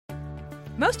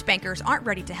Most bankers aren't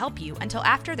ready to help you until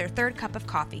after their third cup of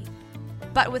coffee.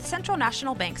 But with Central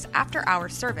National Bank's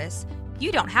after-hours service,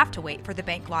 you don't have to wait for the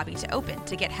bank lobby to open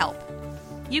to get help.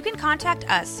 You can contact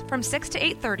us from 6 to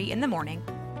 8:30 in the morning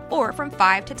or from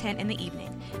 5 to 10 in the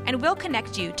evening, and we'll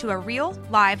connect you to a real,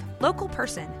 live, local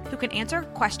person who can answer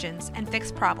questions and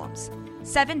fix problems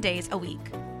 7 days a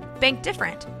week. Bank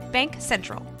different. Bank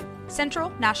Central. Central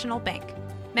National Bank.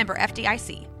 Member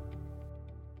FDIC.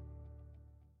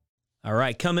 All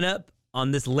right, coming up on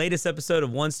this latest episode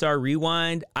of One Star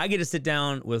Rewind, I get to sit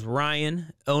down with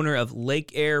Ryan, owner of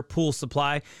Lake Air Pool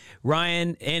Supply.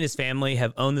 Ryan and his family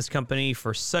have owned this company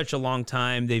for such a long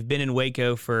time. They've been in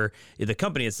Waco the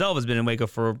company itself has been in Waco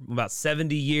for about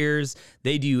 70 years.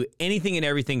 They do anything and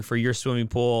everything for your swimming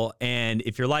pool. And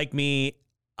if you're like me,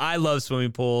 I love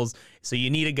swimming pools. So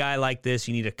you need a guy like this.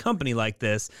 You need a company like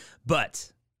this.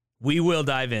 But we will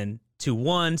dive in to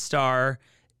 1 star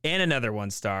and another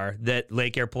 1 star that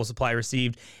Lake Air Pool Supply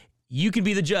received. You can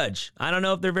be the judge. I don't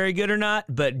know if they're very good or not,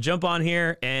 but jump on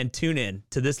here and tune in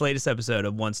to this latest episode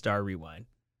of One Star Rewind.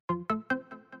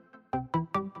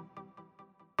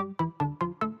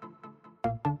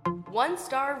 One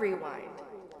Star Rewind.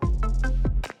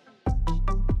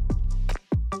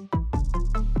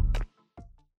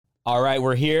 All right,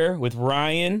 we're here with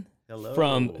Ryan.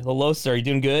 Hello, sir. You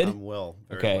doing good? I'm well.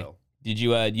 Very well. Did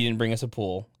you didn't bring us a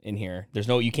pool in here?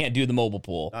 You can't do the mobile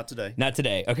pool. Not today. Not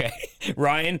today. Okay.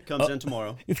 Ryan comes in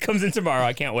tomorrow. It comes in tomorrow.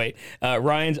 I can't wait.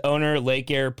 Ryan's owner, Lake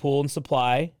Air Pool and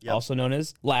Supply, also known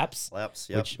as LAPS.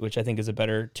 LAPS, yep. Which I think is a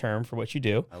better term for what you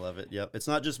do. I love it. Yep. It's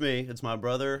not just me. It's my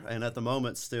brother, and at the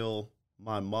moment, still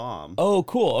my mom. Oh,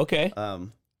 cool. Okay.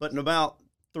 But in about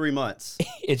 3 months,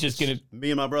 it's just gonna me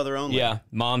and my brother only. Yeah,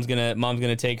 mom's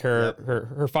gonna take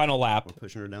her final lap. We're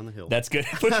pushing her down the hill. That's good.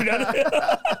 Push her down the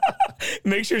hill.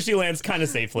 Make sure she lands kind of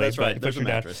safely. That's right. Push There's her a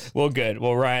down. mattress. Well, good.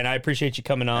 Well, Ryan, I appreciate you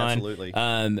coming on. Absolutely.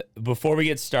 Before we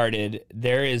get started,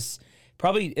 there is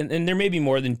probably, and there may be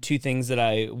more than 2 things that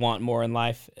I want more in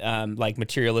life, like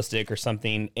materialistic or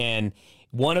something. And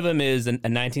one of them is a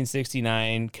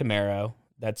 1969 Camaro.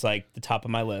 That's like the top of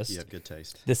my list. You have good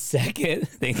taste. The second,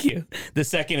 thank you. The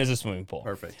second is a swimming pool.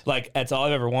 Perfect. Like that's all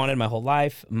I've ever wanted my whole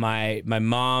life. My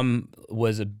mom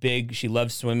was she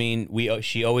loved swimming.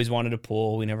 She always wanted a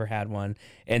pool. We never had one.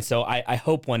 And so I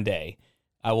hope one day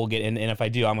I will get in. And if I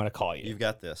do, I'm going to call you. You've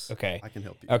got this. Okay. I can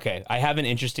help you. Okay. I have an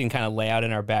interesting kind of layout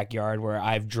in our backyard where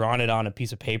I've drawn it on a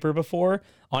piece of paper before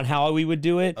on how we would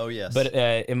do it. Oh, yes. But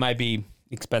it might be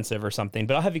expensive or something,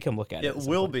 but I'll have you come look at it. It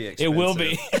will be expensive. It will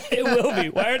be. It will be.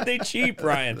 Why aren't they cheap,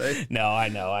 Ryan? No, I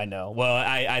know. Well,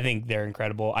 I think they're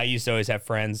incredible. I used to always have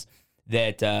friends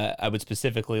that I would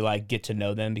specifically like get to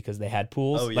know them because they had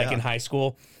pools like in high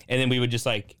school, and then we would just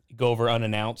like go over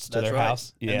unannounced to their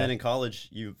house. Yeah. And then in college,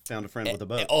 you found a friend with a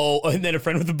boat. Oh, and then a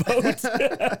friend with a boat.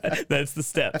 That's the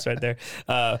steps right there.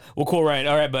 Well, cool, Ryan.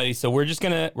 All right, buddy. So we're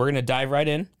gonna dive right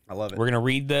in. I love it. We're gonna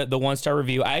read the 1 star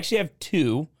review. I actually have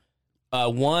 2.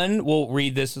 One, we'll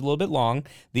read this a little bit long.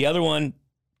 The other one,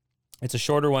 it's a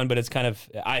shorter one, but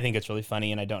I think it's really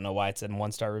funny, and I don't know why it's in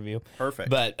 1 star review. Perfect.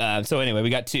 But so anyway, we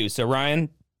got 2. So Ryan,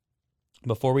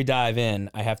 before we dive in,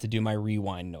 I have to do my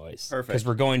rewind noise. Perfect. Because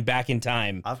we're going back in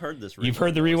time. I've heard this. You've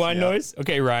heard the rewind noise?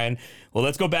 Okay, Ryan. Well,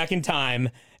 let's go back in time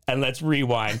and let's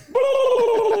rewind.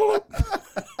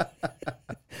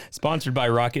 Sponsored by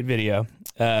Rocket Video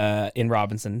in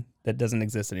Robinson. That doesn't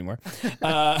exist anymore.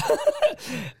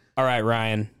 All right,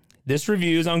 Ryan. This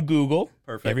review is on Google.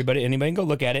 Perfect. Anybody can go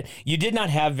look at it. You did not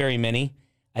have very many.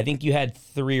 I think you had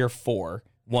 3 or 4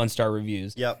 1-star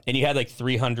reviews. Yep. And you had like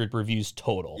 300 reviews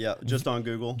total. Yeah, just on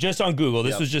Google. Just on Google.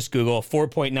 This was just Google.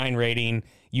 4.9 rating.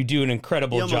 You do an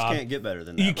incredible job. You almost can't get better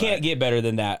than that. You can't get better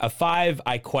than that. A 5,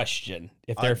 I question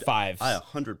if they're 5s. I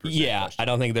 100% Yeah, question. I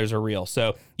don't think there's a real.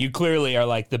 So you clearly are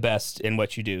like the best in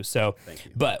what you do. So, Thank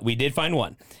you. But we did find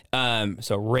one.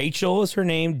 So Rachel is her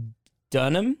name,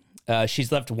 Dunham.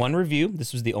 She's left 1 review.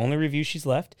 This was the only review she's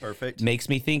left. Perfect. Makes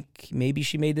me think maybe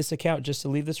she made this account just to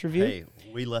leave this review. Hey,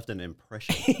 we left an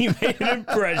impression. You made an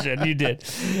impression. You did.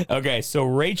 Okay, so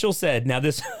Rachel said, now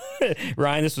this,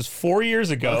 Ryan, this was 4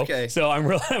 years ago. Okay. So I'm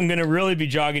going to really be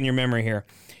jogging your memory here.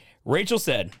 Rachel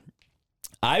said,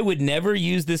 I would never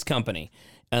use this company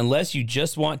unless you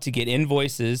just want to get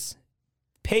invoices,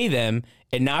 pay them,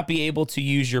 and not be able to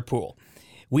use your pool.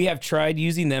 We have tried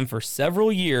using them for several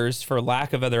years for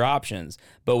lack of other options,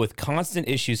 but with constant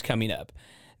issues coming up.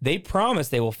 They promise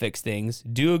they will fix things,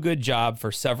 do a good job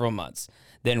for several months,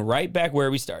 then right back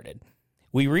where we started.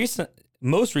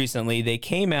 Most recently, they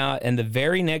came out and the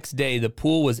very next day, the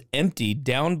pool was empty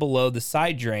down below the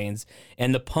side drains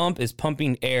and the pump is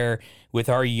pumping air with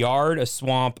our yard a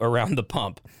swamp around the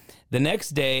pump. the next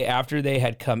day after they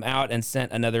had come out and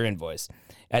sent another invoice.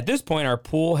 At this point, our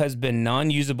pool has been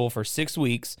non-usable for 6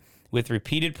 weeks with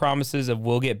repeated promises of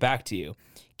we'll get back to you.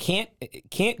 Can't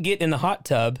get in the hot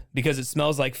tub because it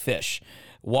smells like fish.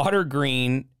 Water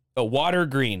green.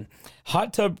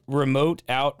 Hot tub remote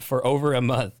out for over a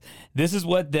month. This is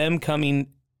what them coming.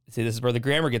 See, this is where the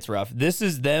grammar gets rough. This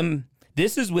is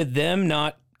with them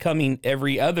not coming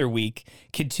every other week,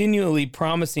 continually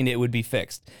promising it would be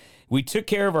fixed. We took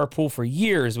care of our pool for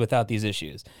years without these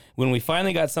issues. When we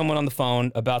finally got someone on the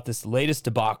phone about this latest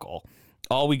debacle,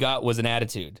 all we got was an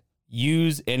attitude.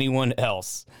 Use anyone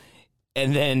else.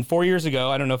 And then 4 years ago,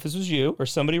 I don't know if this was you or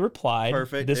somebody replied.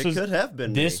 Perfect. It could have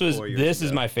been me 4 years This ago.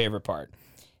 is my favorite part.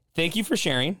 Thank you for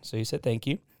sharing. So he said thank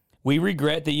you. We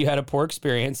regret that you had a poor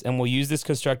experience and we'll use this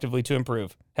constructively to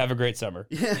improve. Have a great summer.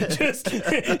 Just,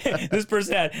 this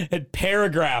person had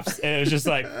paragraphs and it was just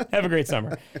like, have a great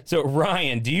summer. So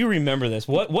Ryan, do you remember this?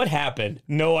 What happened?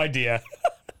 No idea.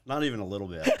 Not even a little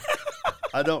bit.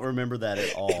 I don't remember that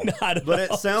at all. Not at but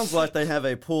all. it sounds like they have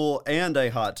a pool and a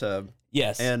hot tub.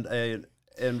 Yes. And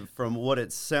from what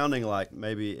it's sounding like,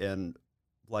 maybe in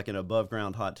like an above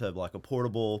ground hot tub, like a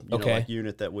portable like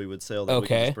unit that we would sell that we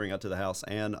can just bring out to the house,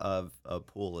 and a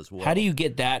pool as well. How do you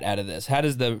get that out of this? How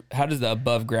does the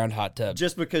above ground hot tub?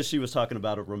 Just because she was talking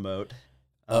about a remote.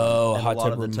 And hot a lot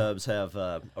tub of the remote. tubs have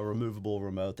a removable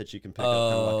remote that you can pick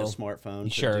up, kind of like a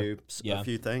smartphone Sure. to do Yeah. a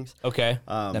few things. Okay,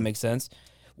 that makes sense.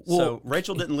 So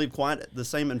Rachel didn't leave quite the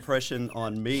same impression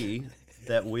on me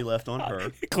that we left on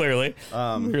her. Clearly.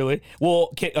 Well,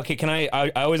 okay. Can I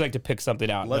always like to pick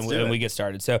something out Let's do when it. we get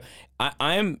started. So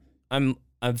I'm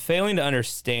failing to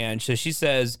understand. So she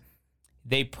says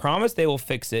they promise they will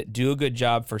fix it, do a good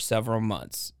job for several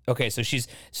months. Okay, so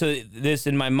this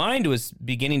in my mind was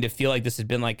beginning to feel like this had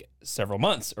been like several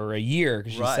months or a year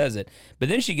because she Right. says it. But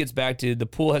then she gets back to the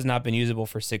pool has not been usable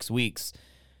for 6 weeks.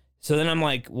 So then I'm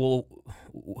like, well,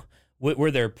 were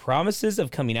there promises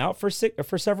of coming out for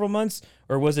several months,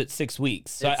 or was it 6 weeks?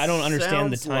 So I don't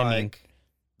understand the sounds timing. like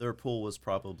their pool was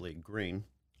probably green,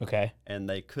 Okay. and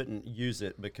they couldn't use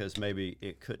it because maybe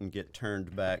it couldn't get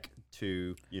turned back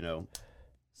to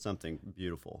something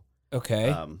beautiful.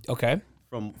 Okay. Okay.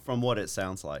 From what it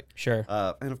sounds like. Sure.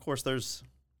 And of course, there's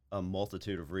a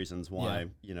multitude of reasons why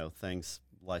things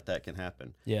like that can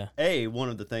happen. Yeah. One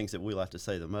of the things that we like to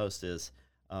say the most is,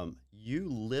 you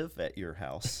live at your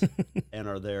house and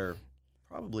are there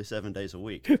probably 7 days a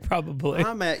week. Probably.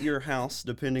 I'm at your house,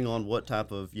 depending on what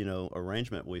type of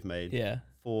arrangement we've made. Yeah.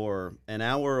 For an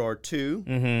hour or two,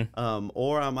 Mm-hmm.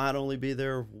 or I might only be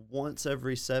there once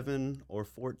every 7 or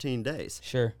 14 days.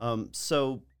 Sure.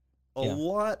 So a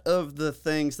lot of the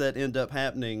things that end up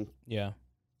happening, Yeah.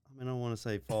 I don't want to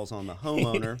say falls on the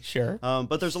homeowner. Sure.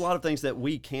 But there's a lot of things that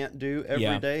we can't do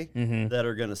every day Mhm. that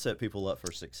are going to set people up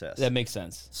for success. That makes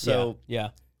sense. So- yeah.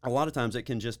 A lot of times it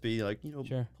can just be like,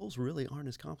 Sure. pools really aren't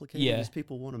as complicated Yeah. as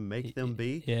people want to make them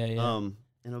be. Yeah.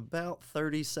 And about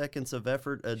 30 seconds of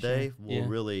effort a day will Yeah.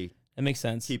 really That makes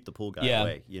sense. keep the pool guy Yeah.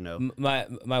 away,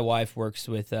 My wife works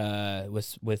with small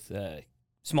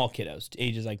kiddos,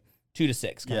 ages like 2 to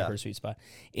 6, kind of her sweet spot,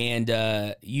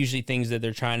 and usually things that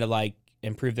they're trying to like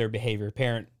improve their behavior.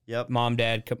 Parent, Yep. mom,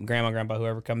 dad, grandma, grandpa,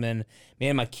 whoever come in.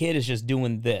 Man, my kid is just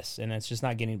doing this, and it's just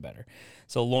not getting better.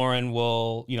 So Lauren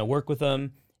will work with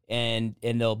them, and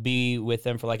they'll be with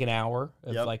them for like an hour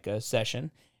of Yep. like a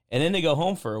session, and then they go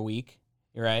home for a week.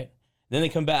 Right? Then they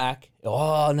come back.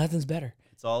 Oh, nothing's better.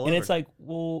 It's all And over. it's like,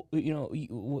 well,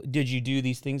 did you do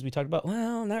these things we talked about?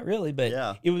 Well, not really, but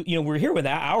Yeah. it was, we're here with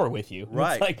that hour with you.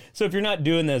 Right. It's like, so if you're not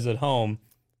doing this at home,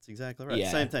 That's exactly right. Yeah.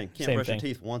 Same thing. Can't Same brush thing. your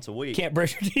teeth once a week. can't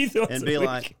brush your teeth once and a be week.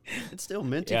 like, it's still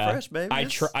minty Yeah. fresh, baby.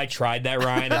 I tried that,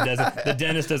 Ryan. It doesn't. The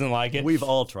dentist doesn't like it. We've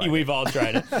all tried it. We've all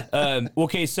tried it.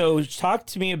 Okay, so talk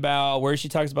to me about where she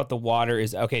talks about the water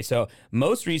is. Okay, so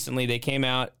most recently they came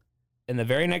out, and the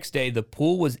very next day the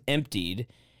pool was emptied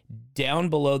down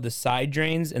below the side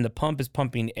drains, and the pump is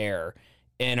pumping air,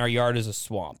 and our yard is a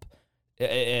swamp,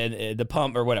 and the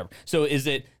pump or whatever. So is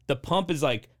it the pump is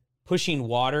like pushing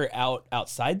water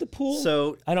outside the pool?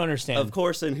 So, I don't understand. of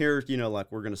course, in here,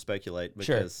 like we're going to speculate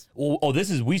Sure. because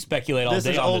We speculate all this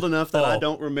day. is on old enough that I Oh.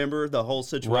 don't remember the whole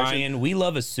situation. Ryan, we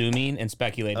love assuming and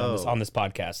speculating on this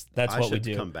podcast. That's I what we should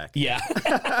do. come back. Yeah.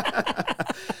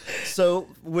 So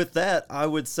with that, I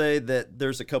would say that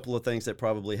there's a couple of things that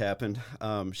probably happened.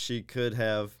 She could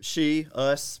have,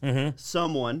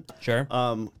 someone Sure.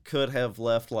 could have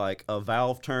left like a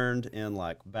valve turned in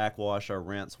like backwash or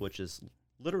rinse, which is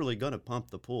literally going to pump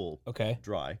the pool Okay.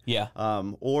 dry. Yeah.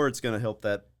 Or it's going to help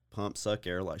that pump suck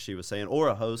air, like she was saying. Or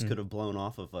a hose could have blown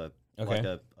off of a like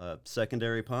a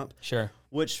secondary pump. Sure.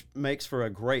 Which makes for a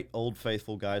great Old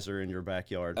Faithful geyser in your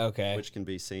backyard. Okay. Which can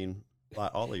be seen by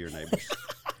all of your neighbors.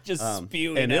 Just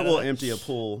spewing. And it will empty a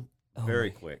pool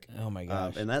very quick. Oh my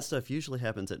gosh. And that stuff usually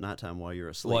happens at nighttime while you're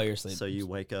asleep. While you're asleep. So you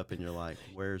wake up and you're like,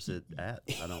 where's it at?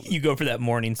 I don't You go for that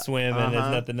morning swim and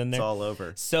there's nothing in there. It's all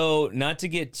over. So not to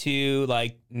get too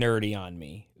like nerdy on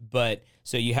me, but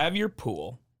so you have your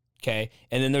pool, okay?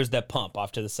 And then there's that pump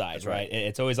off to the side, right?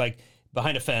 It's always like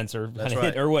behind a fence or behind a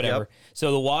hit or whatever. Yep.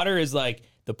 So the water is like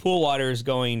the pool water is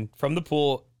going from the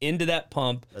pool into that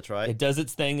pump. That's right. It does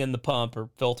its thing in the pump or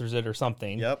filters it or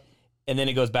something. Yep. And then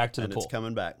it goes back to the pool. It's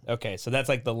coming back. Okay, so that's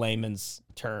like the layman's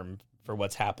term for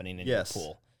what's happening in your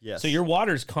pool. Yes. So your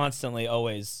water's constantly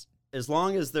always... As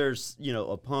long as there's,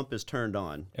 a pump is turned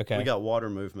on, we got water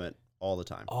movement all the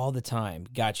time. All the time.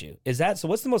 Got you. So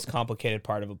what's the most complicated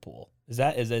part of a pool? Is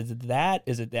it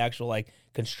the actual like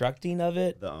constructing of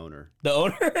it? The owner. The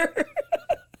owner?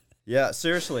 Yeah,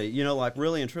 seriously, like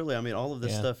really and truly, I mean, all of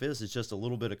this stuff is just a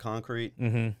little bit of concrete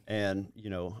and,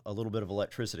 a little bit of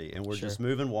electricity. And we're just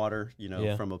moving water,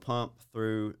 from a pump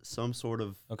through some sort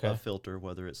of a filter,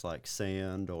 whether it's like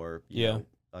sand or,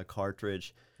 a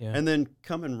cartridge, and then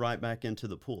coming right back into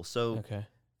the pool. So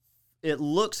it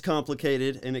looks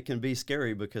complicated and it can be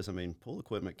scary because, I mean, pool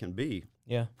equipment can be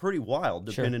pretty wild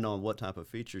depending on what type of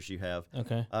features you have.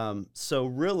 Okay. So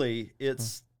really,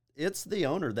 it's the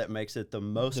owner that makes it the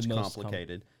most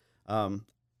complicated. And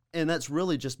that's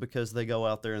really just because they go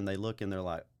out there and they look and they're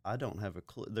like, I don't have a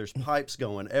clue. There's pipes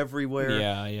going everywhere.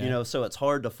 Yeah. So it's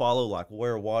hard to follow like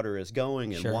where water is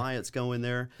going and why it's going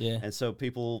there. Yeah. And so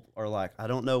people are like, I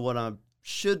don't know what I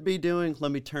should be doing.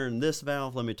 Let me turn this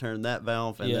valve. Let me turn that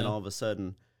valve. And then all of a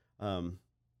sudden,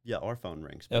 our phone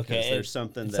rings because there's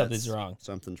something's wrong.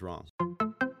 Something's wrong.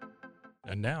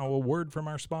 And now a word from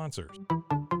our sponsors.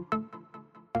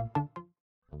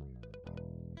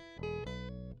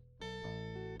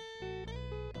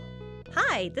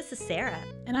 Hi, this is Sarah.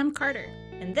 And I'm Carter.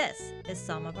 And this is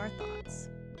Some of Our Thoughts.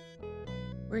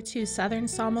 We're two Southern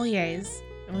sommeliers,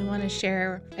 and we want to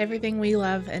share everything we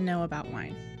love and know about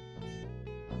wine.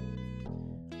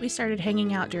 We started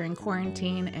hanging out during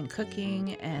quarantine and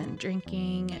cooking and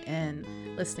drinking and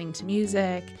listening to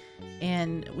music,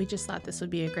 and we just thought this would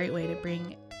be a great way to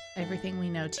bring everything we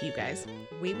know to you guys.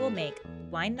 We will make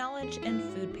wine knowledge and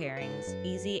food pairings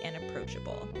easy and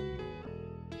approachable.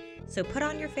 So put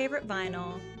on your favorite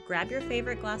vinyl, grab your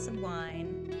favorite glass of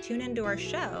wine, tune into our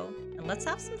show, and let's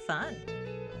have some fun.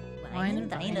 Wine and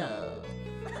vinyl.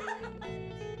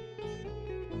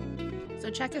 So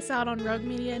check us out on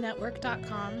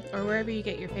roguemedianetwork.com or wherever you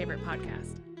get your favorite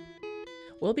podcast.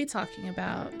 We'll be talking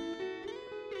about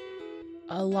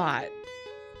a lot.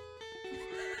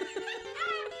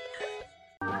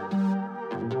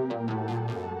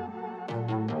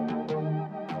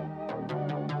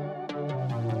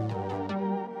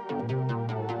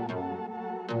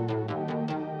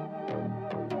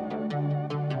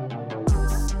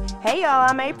 Hey y'all,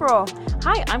 I'm April.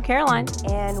 Hi, I'm Caroline.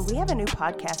 And we have a new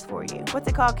podcast for you. What's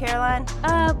it called, Caroline?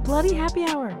 Bloody Happy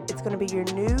Hour. It's going to be your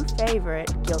new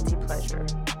favorite guilty pleasure.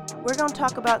 We're going to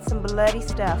talk about some bloody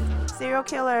stuff. Serial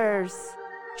killers,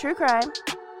 true crime,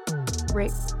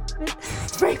 rapists.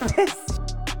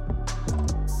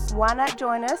 Why not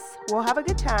join us? We'll have a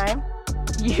good time.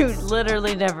 You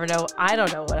literally never know. I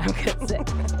don't know what I'm going to say.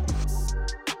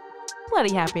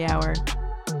 Bloody Happy Hour.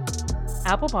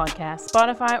 Apple Podcasts,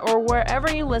 Spotify, or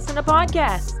wherever you listen to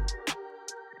podcasts.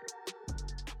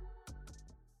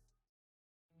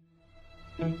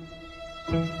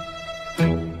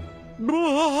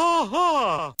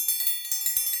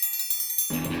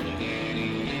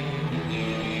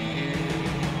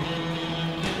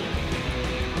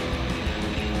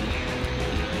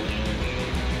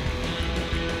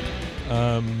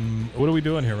 What are we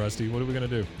doing here, Rusty? What are we going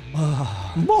to do?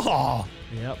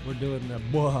 Yep, we're doing the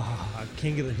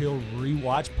King of the Hill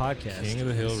Rewatch Podcast. King of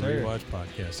the Hill Rewatch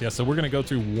Podcast. Yeah, so we're going to go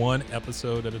through one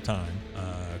episode at a time.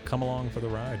 Come along for the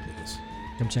ride with us.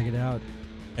 Come check it out.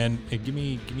 And give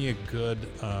me a good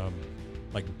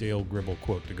like Dale Gribble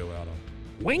quote to go out on.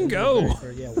 Wingo.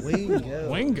 Yeah,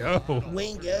 Wingo.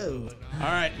 Wingo. All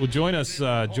right. Well, join us for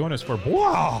the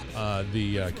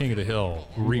King of the Hill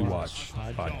Rewatch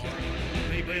Podcast.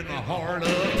 Deep in the heart of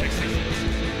Texas,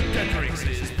 that drinks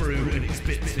his brew and he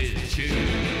spits his chew.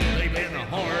 Deep in the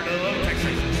heart of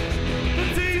Texas, the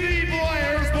TV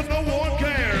blares but no one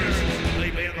cares.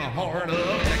 Deep in the heart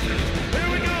of Texas, here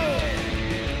we go.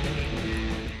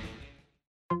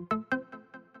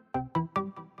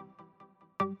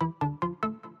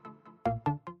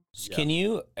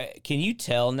 Can you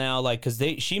tell now, like, because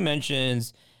she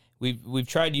mentions we've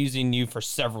tried using you for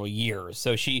several years.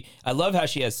 So I love how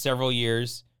she has several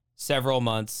years, several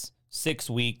months, 6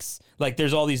 weeks. Like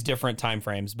there's all these different time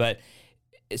frames. But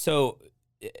so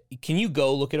can you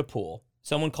go look at a pool?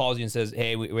 Someone calls you and says,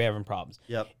 hey, we're having problems.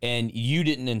 Yep. And you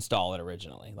didn't install it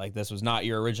originally. Like this was not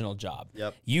your original job.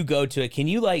 Yep. You go to it. Can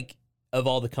you of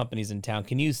all the companies in town,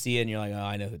 can you see it and you're like, oh,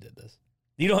 I know who did this?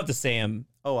 You don't have to say them.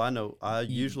 Oh, I know. I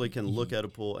usually can look at a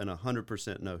pool and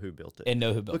 100% know who built it. And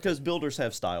know who built it. Because builders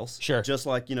have styles. Sure. Just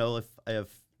like, if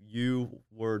you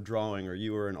were drawing or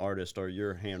you were an artist or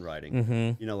you're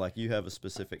handwriting, like you have a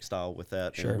specific style with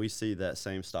that. Sure. And we see that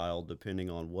same style depending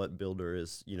on what builder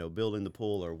is, building the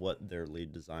pool or what their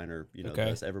lead designer,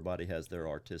 does. Everybody has their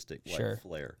artistic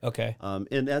flair. Okay.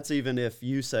 And that's even if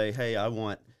you say, hey, I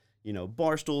want,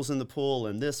 bar stools in the pool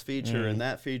and this feature and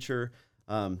that feature.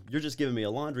 You're just giving me a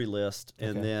laundry list,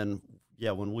 and then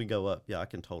when we go up, I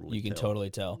can totally. You can totally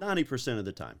tell 90% of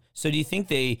the time. So do you think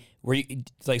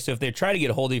so if they try to get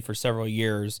a hold of you for several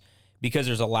years because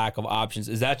there's a lack of options,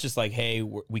 is that just like, hey,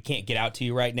 we can't get out to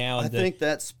you right now? I think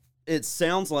it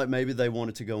sounds like maybe they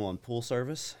wanted to go on pool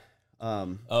service.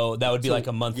 That would be like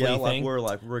a monthly thing? Like we're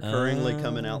like recurringly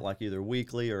coming out like either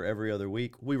weekly or every other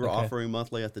week. We were offering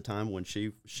monthly at the time when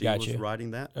she was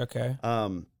writing that. Okay.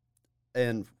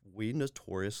 And we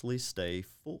notoriously stay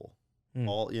full.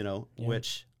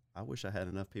 Which I wish I had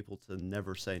enough people to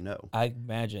never say no. I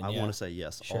imagine. I want to say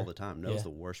yes all the time. No is the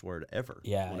worst word ever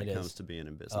when it comes to being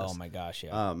in business. Oh my gosh,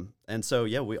 yeah. And so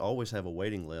we always have a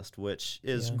waiting list, which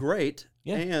is great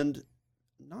and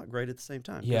not great at the same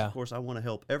time. Yeah. Of course, I want to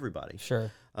help everybody.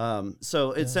 Sure.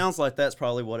 So it sounds like that's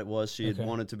probably what it was. She had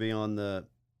wanted to be on the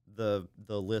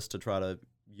list to try to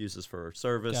use us for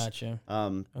service. Gotcha.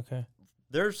 Okay.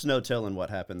 There's no telling what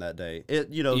happened that day.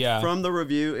 From the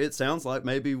review, it sounds like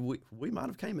maybe we might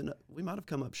have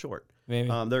come up short. Maybe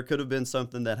there could have been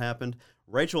something that happened.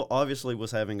 Rachel obviously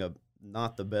was having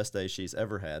not the best day she's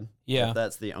ever had. Yeah, if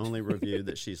that's the only review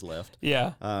that she's left.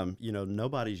 Yeah.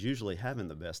 Nobody's usually having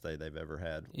the best day they've ever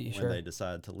had when they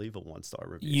decide to leave a 1-star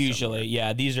review. Usually,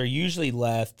 somewhere. these are usually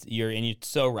left. You're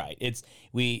so right. It's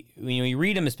we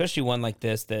read them, especially one like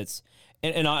this that's.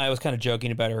 And I was kind of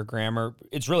joking about her grammar.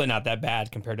 It's really not that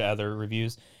bad compared to other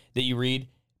reviews that you read.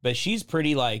 But she's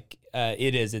pretty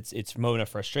it's a moment of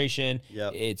frustration.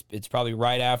 Yep. It's probably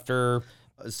right after.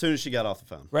 As soon as she got off the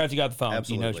phone. Right after you got off the phone.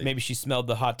 Absolutely. Maybe she smelled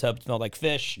the hot tub, smelled like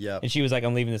fish. Yep. And she was like,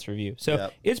 I'm leaving this review.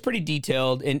 So it's pretty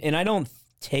detailed. And I don't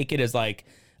take it as like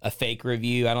a fake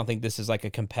review. I don't think this is like a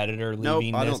competitor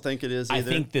leaving. Nope, I don't think it is either.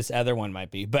 I think this other one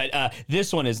might be. But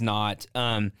this one is not.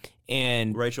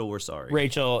 And Rachel, we're sorry.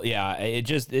 Rachel, it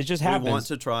just happens. We want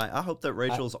to try. I hope that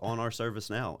Rachel's on our service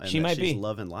now and she's be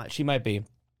loving life. She might be.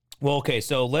 Well, okay,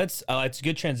 so let's. It's a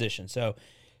good transition. So,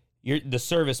 the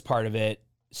service part of it,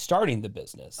 starting the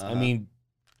business. I mean,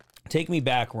 take me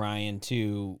back, Ryan.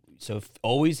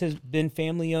 Always has been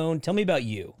family owned. Tell me about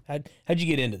you. How'd you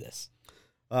get into this?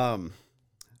 I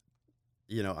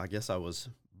guess I was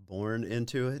born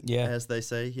into it, as they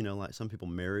say. Like some people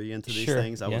marry into these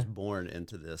things. I was born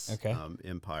into this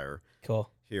empire. Cool.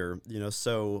 Here,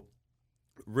 so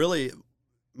really,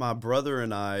 my brother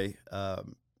and I,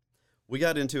 we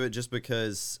got into it just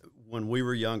because when we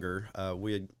were younger,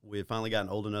 we had finally gotten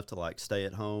old enough to stay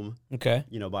at home. Okay.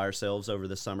 By ourselves over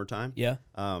the summertime. Yeah.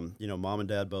 Mom and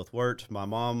dad both worked. My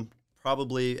mom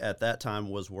probably at that time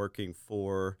was working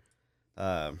for.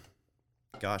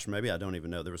 Gosh, maybe I don't even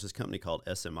know. There was this company called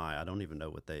SMI. I don't even know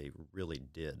what they really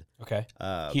did. Okay.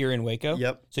 Here in Waco?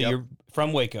 Yep. So you're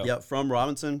from Waco? Yep, from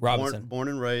Robinson. Born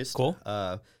and raised. Cool.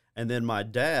 And then my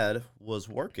dad was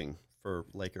working for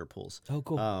Lake Air Pools. Oh,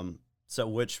 cool.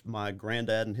 Which my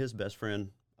granddad and his best friend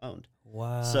owned.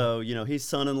 Wow. So, he's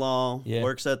son-in-law,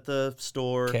 works at the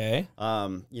store. Okay.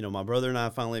 My brother and I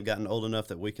finally have gotten old enough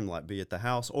that we can be at the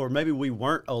house, or maybe we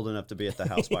weren't old enough to be at the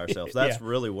house by ourselves. That's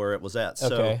really where it was at.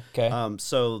 So,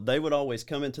 so they would always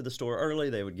come into the store early.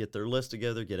 They would get their list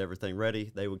together, get everything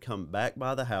ready. They would come back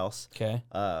by the house. Okay.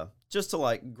 Just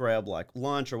to grab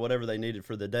lunch or whatever they needed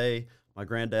for the day. My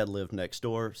granddad lived next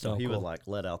door, so he would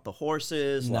let out the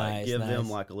horses, give them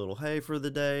a little hay for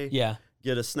the day. Yeah.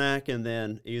 Get a snack, and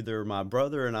then either my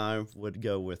brother and I would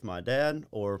go with my dad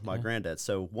or my granddad.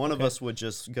 So one of us would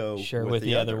just go with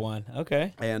the other one.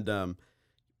 Okay. And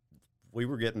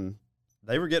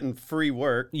they were getting free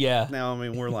work. Yeah. Now,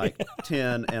 we're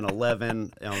 10 and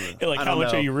 11. How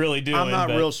much are you really doing? I'm not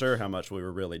real sure how much we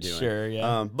were really doing. Sure,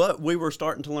 yeah. But we were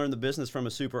starting to learn the business from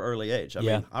a super early age. I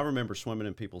mean, I remember swimming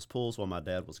in people's pools while my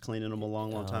dad was cleaning them a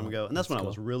long time ago. And that's when I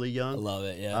was really young. I love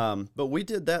it, yeah. But we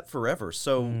did that forever.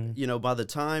 So, by the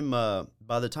time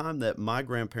that my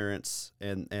grandparents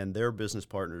and their business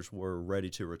partners were ready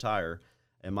to retire,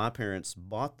 and my parents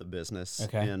bought the business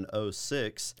Okay. in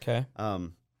 06. Okay.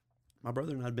 My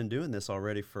brother and I had been doing this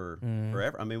already for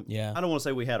forever. I mean, Yeah. I don't want to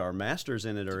say we had our masters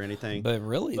in it or anything, But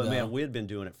really, but though. man, we had been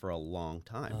doing it for a long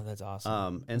time. Oh, that's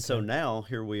awesome. And so now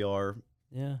here we are.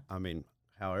 Yeah. I mean,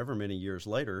 however many years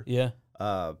later. Yeah.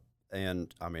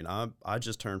 And I mean, I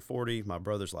just turned 40. My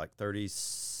brother's like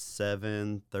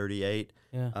 37, 38.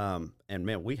 Yeah. And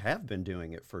man, we have been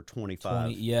doing it for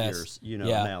 25 yes. years, you know,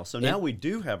 Yeah. now. So now we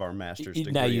do have our master's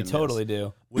degree. Now you in totally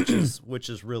this, do. which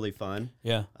is really fun.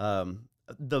 Yeah.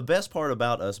 The best part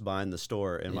about us buying the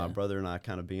store and my brother and I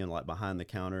kind of being like behind the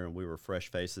counter and we were fresh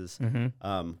faces,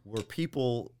 were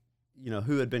people, you know,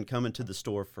 who had been coming to the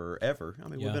store forever. I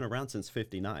mean, we've been around since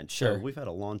 59. Sure. So we've had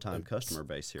a long time customer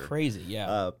base here. Crazy.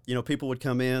 Yeah. You know, people would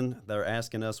come in, they're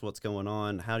asking us what's going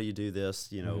on. How do you do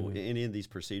this? You know, any of these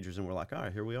procedures. And we're like, all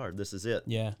right, here we are. This is it.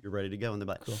 Yeah. You're ready to go. And they're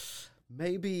like,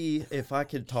 maybe if I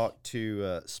could talk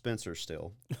to Spencer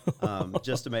still,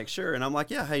 just to make sure. And I'm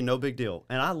like, yeah, hey, no big deal.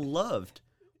 And I loved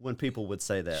when people would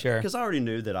say that. Sure. Because I already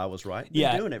knew that I was right.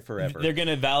 Been doing it forever. They're going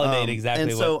to validate exactly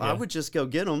and so what. I would just go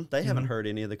get them. They haven't heard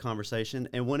any of the conversation.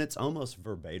 And when it's almost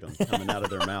verbatim coming out of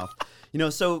their mouth, you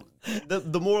know, so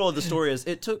the moral of the story is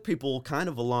it took people kind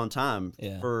of a long time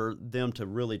for them to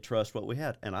really trust what we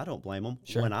had. And I don't blame them.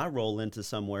 Sure. When I roll into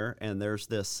somewhere and there's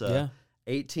this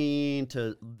 18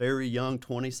 to very young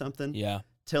 20-something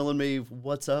telling me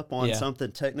what's up on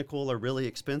something technical or really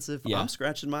expensive, I'm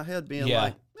scratching my head being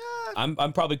like, I'm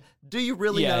probably. Do you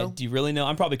really know? Do you really know?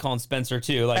 I'm probably calling Spencer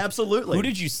too. Like, absolutely. Who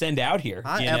did you send out here?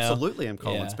 I absolutely am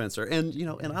calling Yeah. Spencer, and you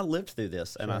know, and I lived through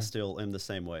this, and I still am the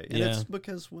same way. And it's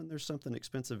because when there's something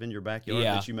expensive in your backyard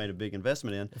that you made a big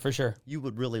investment in, for sure, you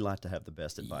would really like to have the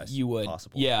best advice you would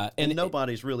possible. Yeah, and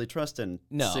nobody's really trusting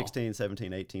 16,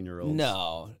 17, 18-year-olds.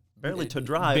 No. Barely to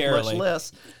drive, Barely. much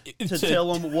less to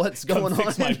tell them what's going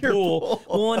on in your pool.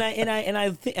 Well,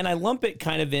 and I lump it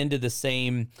kind of into the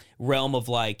same realm of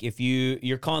like if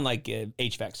you're calling like a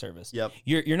HVAC service. Yep.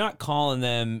 You're not calling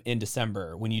them in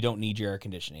December when you don't need your air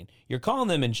conditioning. You're calling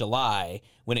them in July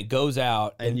when it goes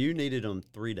out. And you needed them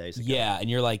 3 days ago. Yeah,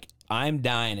 and you're like, I'm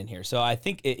dying in here. So I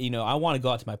think I want to go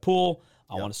out to my pool.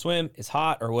 I want to swim. It's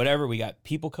hot or whatever. We got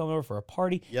people coming over for a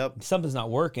party. Yep. Something's not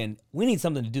working. We need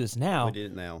something to do this now. We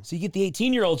did it now. So you get the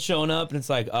 18-year-old showing up, and it's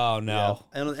like, oh no.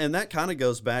 Yeah. And that kind of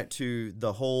goes back to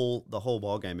the whole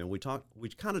ball game. And we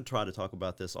kind of try to talk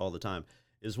about this all the time.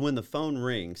 Is when the phone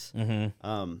rings,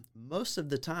 most of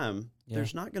the time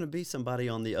there's not going to be somebody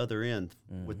on the other end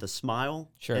with a smile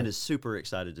and is super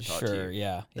excited to talk to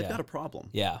you. They've got a problem.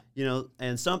 Yeah. You know,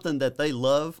 and something that they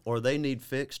love or they need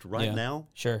fixed right now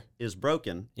is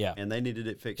broken. Yeah. And they needed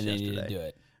it fixed and yesterday. They need to do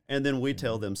it. And then we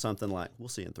tell them something like, we'll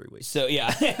see you in 3 weeks. So,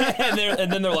 yeah.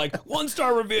 and then they're like,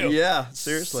 1-star review. Yeah,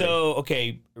 seriously. So,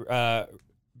 okay,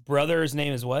 brother's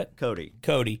name is what?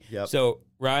 Cody. Yep. So,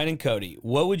 Ryan and Cody,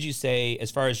 what would you say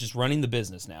as far as just running the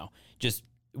business now? Just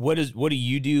what do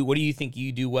you do? What do you think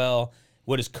you do well?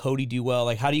 What does Cody do well?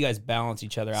 Like, how do you guys balance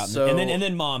each other out? So, and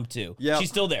then mom too. Yeah, she's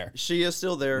still there. She is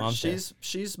still there. Mom's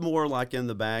she's more like in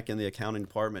the back in the accounting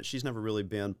department. She's never really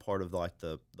been part of like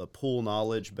the pool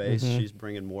knowledge base. She's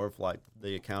bringing more of like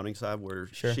the accounting side where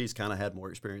she's kind of had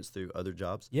more experience through other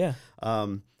jobs. Yeah.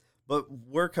 But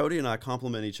where Cody and I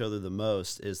complement each other the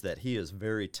most is that he is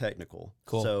very technical.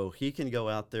 Cool. So he can go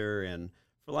out there and,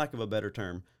 for lack of a better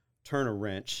term, turn a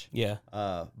wrench. Yeah.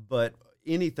 But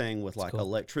anything with like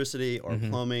electricity or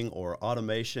plumbing or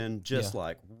automation, just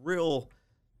like real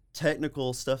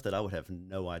technical stuff that I would have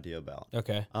no idea about.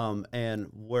 Okay. And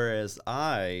whereas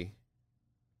I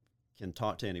can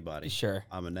talk to anybody. Sure.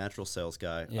 I'm a natural sales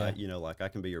guy. Yeah. I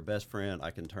can be your best friend.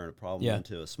 I can turn a problem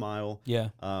into a smile. Yeah.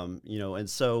 And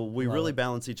so we really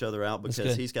balance each other out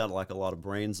because he's got like a lot of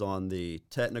brains on the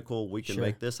technical. We can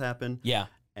make this happen. Yeah.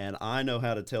 And I know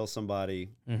how to tell somebody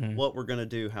what we're going to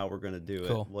do, how we're going to do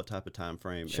it, what type of time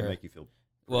frame, and make you feel.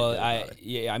 Well,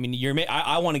 I mean,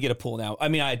 I want to get a pool now. I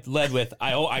mean, I led with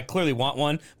I clearly want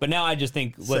one, but now I just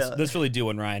think let's really do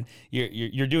one, Ryan.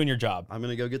 You're doing your job. I'm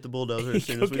gonna go get the bulldozer as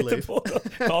soon as we leave.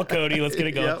 Call Cody. Let's get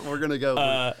it going. Yeah, we're gonna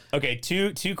go. Okay,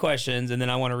 two questions, and then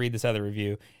I want to read this other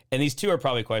review. And these two are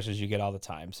probably questions you get all the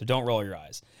time, so don't roll your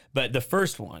eyes. But the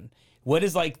first one, what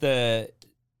is like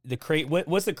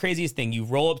what's the craziest thing? You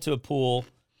roll up to a pool,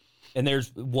 and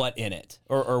there's what in it,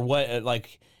 or what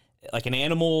like an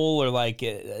animal, or like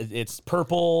it's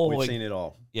purple. We've seen it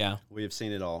all. Yeah. We have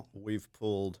seen it all. We've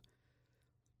pulled,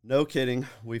 no kidding,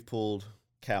 we've pulled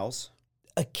cows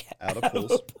out of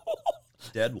pools,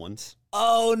 dead ones.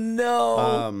 Oh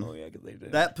no!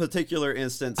 That particular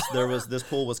instance, this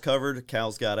pool was covered.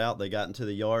 Cows got out. They got into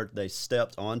the yard. They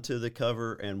stepped onto the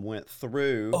cover and went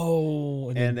through.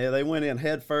 Oh, and they went in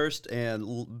head first,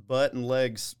 and butt and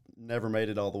legs never made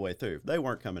it all the way through. They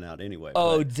weren't coming out anyway.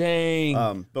 Oh,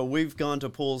 dang! But we've gone to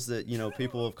pools that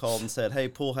people have called and said, "Hey,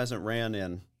 pool hasn't ran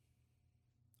in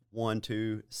 1,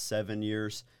 2, 7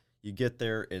 years." You get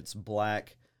there, it's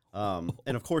black, and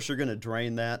of course you're going to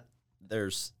drain that.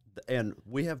 And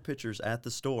we have pictures at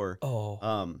the store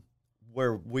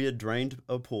where we had drained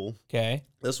a pool. Okay.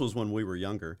 This was when we were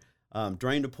younger.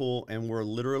 Drained a pool, and we're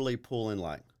literally pulling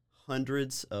like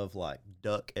hundreds of like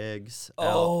duck eggs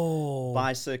out.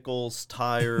 Bicycles,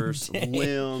 tires,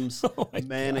 limbs,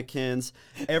 mannequins,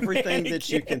 everything that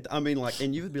you can. I mean, like,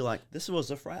 and you would be like, this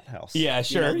was a frat house. Yeah,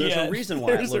 sure. There's a reason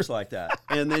why it looks like that.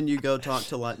 And then you go talk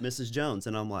to like Mrs. Jones,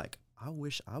 and I'm like, I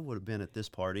wish I would have been at this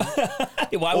party.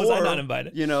 Why was I not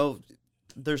invited?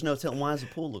 There's no telling why does the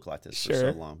pool look like this for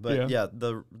so long. But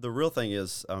the real thing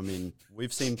is, I mean,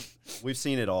 we've seen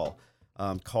it all.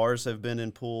 Cars have been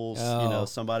in pools.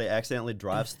 Somebody accidentally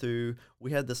drives through.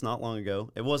 We had this not long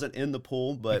ago. It wasn't in the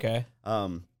pool, but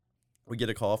we get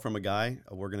a call from a guy.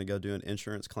 We're going to go do an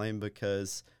insurance claim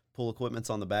because pool equipment's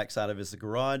on the backside of his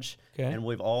garage. And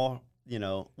we've all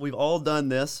done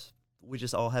this. We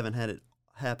just all haven't had it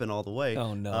happen all the way.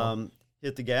 Oh no.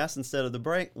 Hit the gas instead of the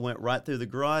brake, went right through the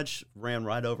garage, ran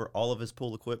right over all of his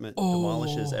pool equipment,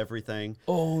 demolishes everything.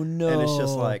 Oh no. And it's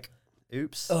just like,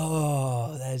 oops.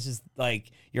 Oh, that's just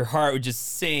like your heart would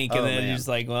just sink, and then you're just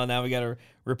like, well, now we got to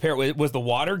repair it. Was the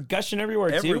water gushing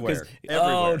everywhere too?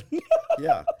 Everywhere.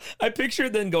 Yeah. I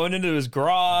pictured then going into his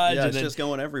garage. Yeah, and it's then just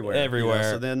going everywhere.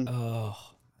 Everywhere. So then,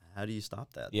 how do you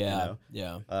stop that? Yeah.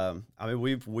 Yeah. I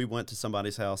mean, we went to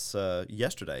somebody's house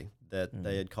yesterday that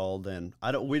they had called, and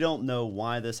we don't know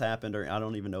why this happened, or I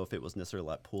don't even know if it was necessarily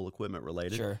like pool equipment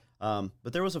related. Sure.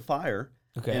 But there was a fire,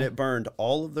 and it burned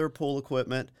all of their pool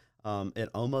equipment. It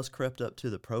almost crept up to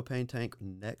the propane tank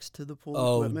next to the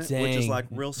pool equipment, which is like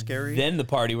real scary. Then the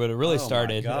party would have really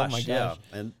started. Oh my gosh. Yeah.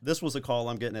 And this was a call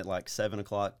I'm getting at like 7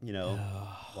 o'clock,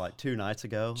 like 2 nights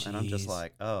ago. And I'm just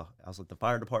like, I was like, the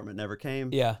fire department never came.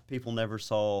 Yeah. People never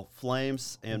saw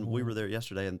flames. And we were there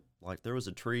yesterday, and like there was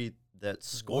a tree that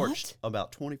scorched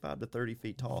about 25 to 30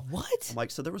 feet tall. What? I'm like,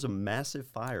 so there was a massive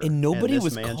fire and nobody in this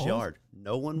was man's called? yard.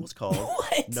 No one was called.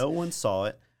 What? No one saw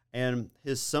it. And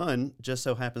his son just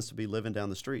so happens to be living down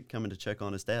the street, coming to check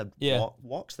on his dad. Yeah.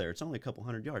 Walks there. It's only a couple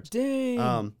hundred yards.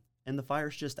 Dang. And the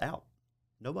fire's just out.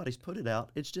 Nobody's put it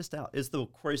out. It's just out. It's the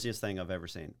craziest thing I've ever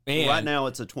seen. Man. Right now,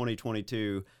 it's a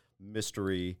 2022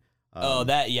 mystery.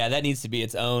 That needs to be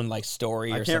its own like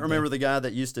story. I can't remember the guy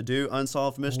that used to do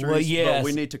Unsolved Mysteries, but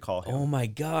we need to call him. Oh my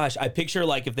gosh! I picture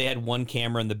like if they had one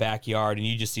camera in the backyard and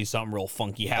you just see something real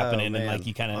funky happening, and like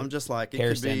you kind of. I'm just like, it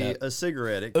could be a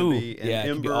cigarette, it could be an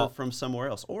ember from somewhere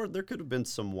else, or there could have been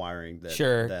some wiring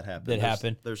that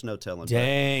happened. There's no telling.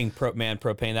 Dang,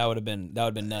 propane. That would have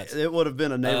been nuts. It would have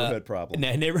been a neighborhood problem.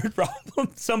 Neighborhood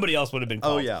problem. Somebody else would have been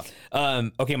called. Oh yeah.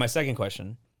 Okay, my second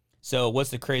question. So, what's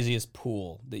the craziest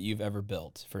pool that you've ever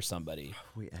built for somebody?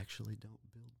 We actually don't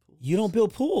build pools. You don't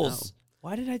build pools? No.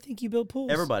 Why did I think you build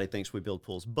pools? Everybody thinks we build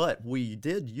pools, but we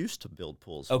did used to build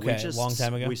pools. Okay, long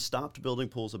time ago? We stopped building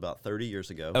pools about 30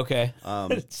 years ago. Okay.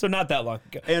 So not that long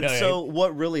ago. And so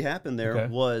what really happened there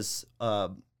was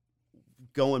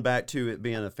going back to it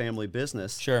being a family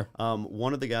business. Sure.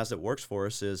 One of the guys that works for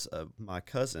us is my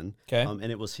cousin. Okay.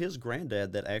 And it was his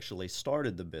granddad that actually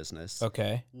started the business.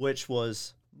 Okay. Which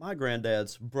was my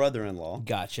granddad's brother-in-law.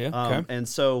 Gotcha. Okay. And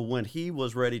so when he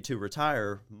was ready to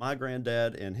retire, my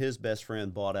granddad and his best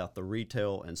friend bought out the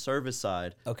retail and service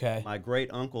side. Okay. My great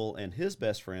uncle and his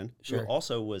best friend, who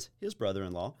also was his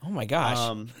brother-in-law. Oh my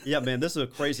gosh. Yeah, man, this is a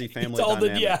crazy family it's all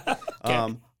dynamic.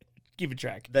 Okay. Keep it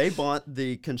track. They bought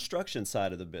the construction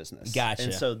side of the business. Gotcha.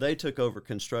 And so they took over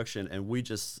construction, and we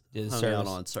just hung out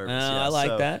on service. I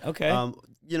like that. Okay.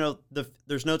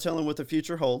 There's no telling what the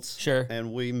future holds. Sure.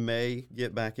 And we may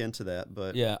get back into that,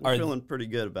 but we're feeling pretty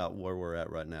good about where we're at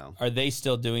right now. Are they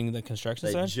still doing the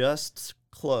construction side? They just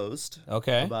closed.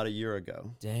 Okay. About a year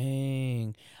ago.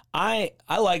 Dang.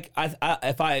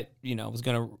 If I was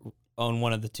going to own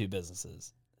one of the two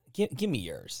businesses, give me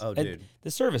yours. Oh, dude.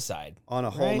 The service side. On a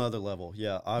whole nother level.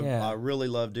 Yeah. I really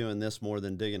love doing this more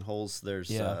than digging holes.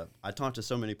 I talked to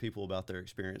so many people about their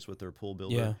experience with their pool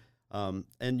builder. Yeah. And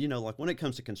like when it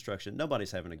comes to construction,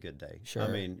 nobody's having a good day. Sure. I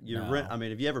mean,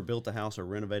 have you ever built a house or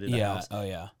renovated a house? Oh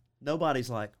yeah. Nobody's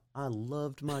like, I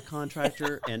loved my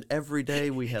contractor, and every day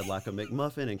we had like a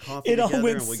McMuffin and coffee It all together,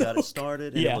 went and we so- got it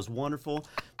started, and Yeah. it was wonderful.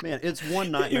 Man, it's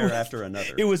one nightmare after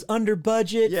another. It was under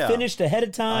budget, Yeah. finished ahead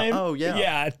of time. Oh, yeah.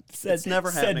 Yeah. It's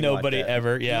never said happening nobody like that.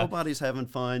 ever. Yeah. Nobody's having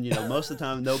fun. You know, most of the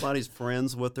time, nobody's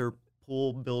friends with their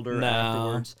pool builder No.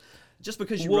 afterwards. Just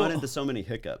because you Well- run into so many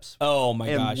hiccups. Oh my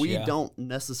and gosh. we yeah. don't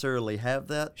necessarily have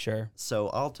that. Sure. So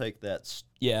I'll take that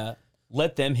Yeah.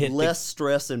 Let them hit less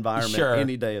stress environment Sure.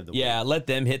 any day of the week. Yeah, let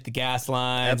them hit the gas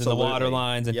lines and the water Absolutely.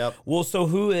 lines. And, Yep. Well, so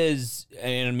who is?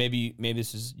 And maybe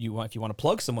this is you want if you want to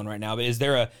plug someone right now. But is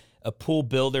there a pool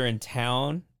builder in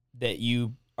town that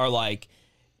you are like?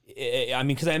 I mean,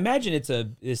 because I imagine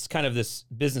it's kind of this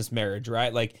business marriage,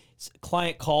 right? Like,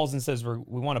 client calls and says we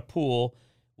want a pool.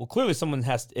 Well, clearly someone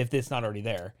has to, if it's not already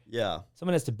there. Yeah.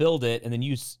 Someone has to build it, and then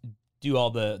you do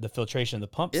all the filtration, the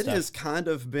pump It stuff. has kind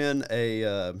of been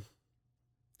a.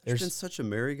 There's been There's- such a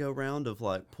merry-go-round of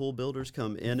like pool builders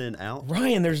come in and out.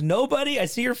 Ryan, there's nobody. I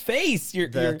see your face. You're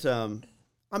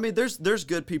I mean, there's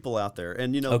good people out there,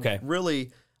 and you know, Okay. really,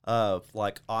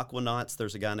 like Aquanauts.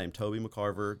 There's a guy named Toby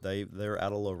McCarver. They're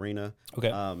out of Lorena. Okay.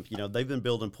 You know, they've been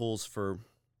building pools for.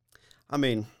 I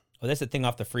mean, Oh, that's the thing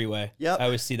off the freeway. Yep. I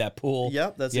always see that pool.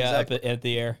 Yep, that's yeah, exactly up at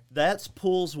the air. that's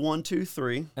pools 1, 2,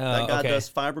 3. That guy okay. does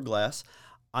fiberglass.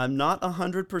 I'm not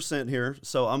 100% here,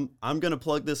 so I'm going to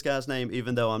plug this guy's name,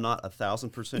 even though I'm not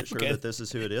 1,000% sure Okay. that this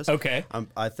is who it is. Okay.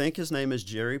 I think his name is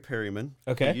Jerry Perryman.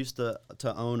 Okay. He used to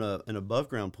own an above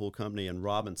ground pool company in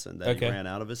Robinson that Okay. he ran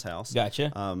out of his house.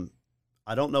 Gotcha.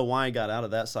 I don't know why he got out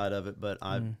of that side of it, but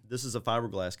this is a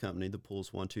fiberglass company. The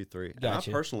pool's 1, 2, 3. And I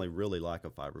Gotcha. personally really like a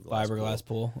fiberglass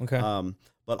pool. Okay.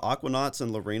 But Aquanauts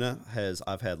in Lorena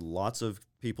I've had lots of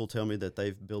people tell me that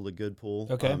they've built a good pool.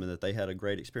 Okay. And that they had a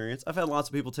great experience. I've had lots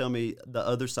of people tell me the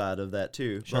other side of that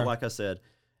too. Sure. But like I said,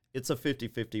 it's a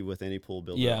 50-50 with any pool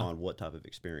builder Yeah. on what type of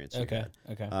experience you Okay. had.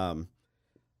 Okay.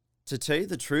 To tell you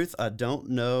the truth, I don't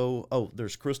know. Oh,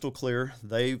 there's Crystal Clear.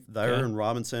 They're Okay. in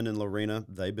Robinson and Lorena.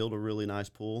 They build a really nice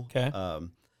pool. Okay.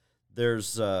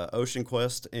 There's Ocean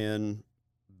Quest in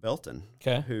Belton,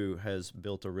 Okay. who has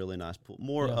built a really nice pool,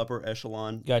 more Yeah. upper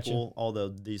echelon Gotcha. pool. Although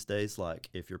these days, like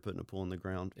if you're putting a pool in the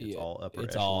ground, it's Yeah, all upper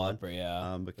it's echelon. all upper,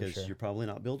 yeah, for because sure. you're probably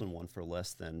not building one for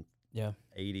less than Yeah.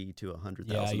 $80,000 to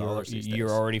 $100,000 Yeah, these you're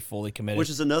days. already fully committed. Which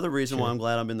is another reason why Sure. I'm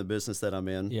glad I'm in the business that I'm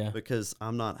in. Yeah. Because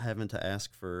I'm not having to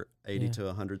ask for $80,000 Yeah. to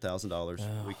 $100,000.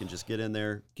 Oh. We can just get in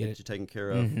there, Get get it. you taken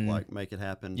care of, Mhm. like make it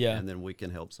happen, Yeah. and then we can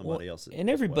help somebody else. And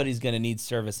everybody's going to need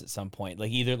service at some point.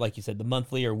 Like either, like you said, the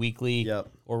monthly or weekly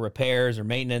or repairs or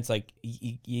maintenance. Like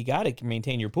you got to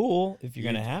maintain your pool if you're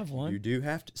going to have one. You do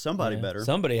have to. Somebody Yeah. better.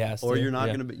 Somebody has or to. you're not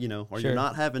Yeah. going to be, or Sure. you're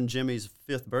not having Jimmy's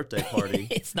 5th birthday party.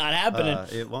 It's not happening.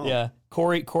 It won't. Yeah.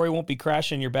 Corey won't be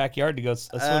crashing your backyard to go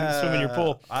swim in your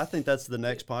pool. I think that's the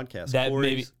next podcast. That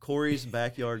maybe- Corey's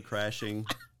backyard crashing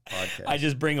podcast. I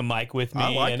just bring a mic with me I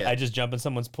like and it. I just jump in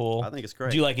someone's pool. I think it's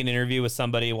great. Do you like an interview with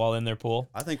somebody while in their pool?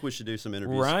 I think we should do some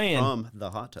interviews Ryan. from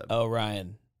the hot tub. Oh,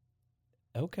 Ryan.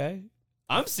 Okay.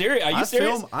 I'm serious. Are you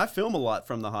serious? I film a lot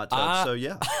from the hot tub, so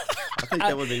yeah. I think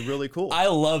that would be really cool. I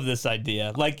love this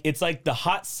idea. Like it's like the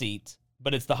hot seat,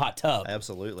 but it's the hot tub.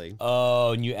 Absolutely.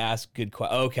 Oh, and you ask good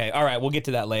questions. Okay. All right. We'll get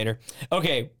to that later.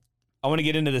 Okay. I want to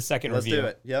get into the second Let's review. do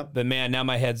it. Yep. But man, now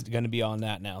my head's going to be on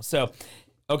that now. So,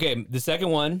 okay. The second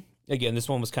one, again, this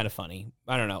one was kind of funny.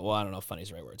 I don't know. Well, I don't know if funny is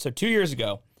the right word. So 2 years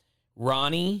ago,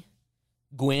 Ronnie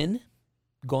Gwynn,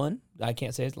 I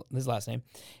can't say his last name.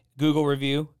 Google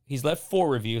review. He's left 4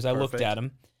 reviews. I looked Perfect. at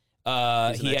him.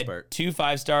 He's an He had expert. 2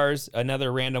 5 stars,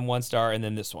 another random 1 star, and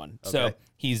then this one. So Okay.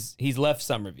 he's left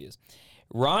some reviews.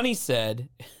 Ronnie said,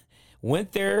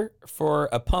 went there for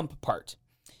a pump part.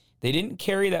 They didn't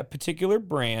carry that particular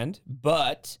brand,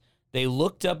 but they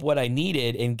looked up what I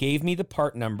needed and gave me the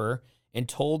part number and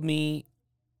told me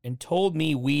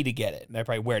we to get it.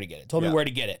 Probably where to get it. Told me Yeah. where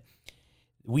to get it.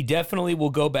 We definitely will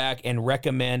go back and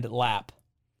recommend LAP.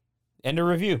 End of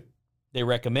review. They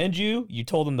recommend you. You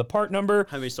told them the part number.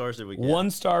 How many stars did we get?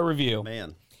 1 star review.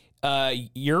 Man.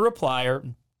 Your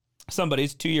replier,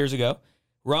 somebody's 2 years ago.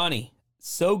 Ronnie,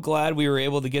 so glad we were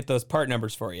able to get those part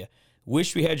numbers for you.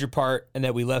 Wish we had your part and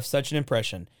that we left such an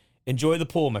impression. Enjoy the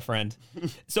pool, my friend.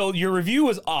 So your review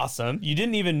was awesome. You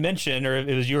didn't even mention, or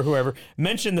it was you or whoever,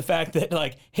 mentioned the fact that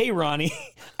like, hey, Ronnie,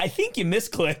 I think you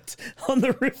misclicked on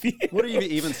the review. What are you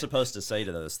even supposed to say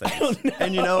to those things?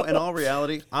 And in all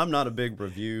reality, I'm not a big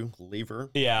review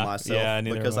leaver myself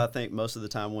neither because am I. I think most of the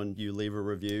time when you leave a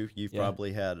review, you've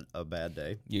probably had a bad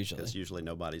day. Usually. Because usually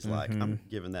nobody's like, I'm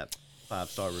giving that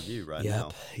 5-star review right Yep,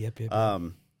 now. yep.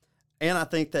 And I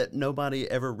think that nobody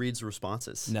ever reads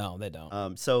responses. No, they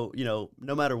don't. So,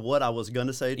 no matter what I was going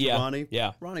to say to Ronnie,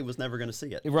 Ronnie was never going to see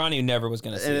it. Ronnie never was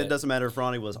going to see it. And it doesn't matter if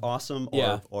Ronnie was awesome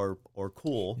or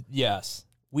cool. Yes.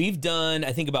 We've done,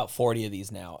 I think, about 40 of these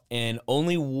now, and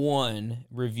only one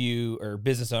review or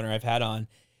business owner I've had on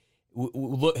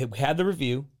had the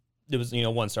review. It was,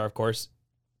 1 star, of course.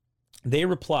 They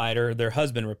replied, or their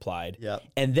husband replied,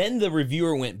 and then the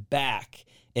reviewer went back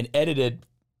and edited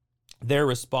their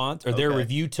response or their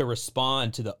review to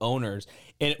respond to the owners,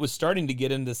 and it was starting to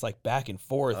get into this like back and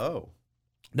forth. Oh.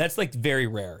 That's like very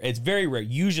rare. It's very rare.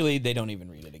 Usually they don't even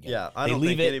read it again. Yeah, I don't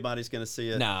think anybody's going to see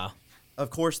it. Nah. Of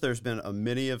course, there's been a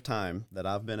many of time that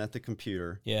I've been at the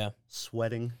computer,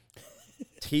 sweating,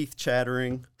 teeth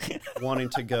chattering, wanting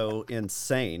to go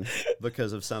insane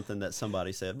because of something that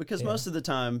somebody said. Because most of the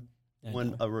time,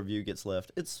 when a review gets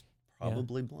left, it's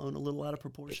probably blown a little out of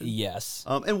proportion. Yes.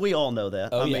 And we all know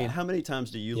that. I mean, how many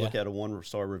times do you look at a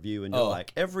 1-star review and you're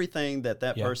like, everything that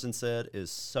person said is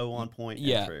so on point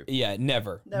and true? Yeah,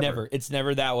 never. It's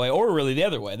never that way, or really the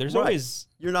other way. There's always...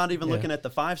 You're not even looking at the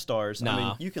 5 stars. I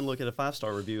mean, you can look at a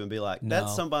 5-star review and be like,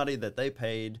 that's somebody that they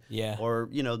paid. Yeah. Or,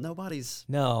 nobody's...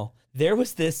 No. There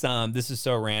was this, this is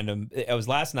so random. It was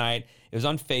last night. It was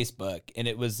on Facebook, and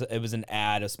it was an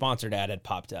ad, a sponsored ad had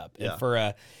popped up. And for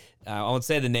a... I won't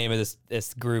say the name of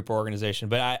this group or organization,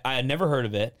 but I had never heard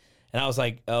of it. And I was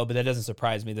like, oh, but that doesn't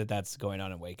surprise me that that's going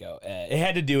on in Waco. It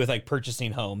had to do with like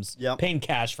purchasing homes, paying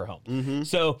cash for homes. Mm-hmm.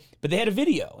 So, but they had a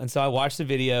video. And so I watched the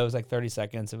video. It was like 30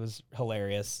 seconds. It was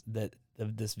hilarious,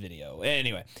 this video.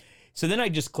 Anyway, so then I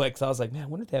just clicked. So I was like, man, I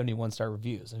wonder if they have any 1-star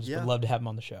reviews. I just would love to have them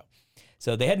on the show.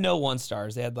 So they had no 1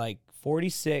 stars. They had like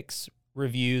 46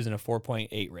 reviews and a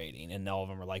 4.8 rating. And all of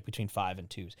them were like between 5 and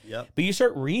 2s. Yep. But you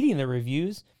start reading the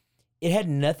reviews. It had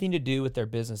nothing to do with their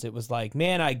business. It was like,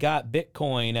 man, I got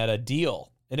Bitcoin at a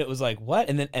deal. And it was like, what?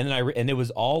 And it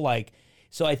was all like,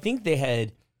 so I think they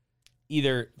had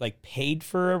either like paid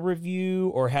for a review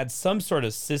or had some sort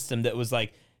of system that was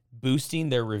like boosting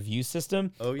their review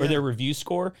system or their review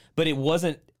score, but it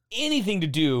wasn't anything to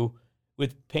do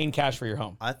with paying cash for your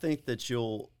home. I think that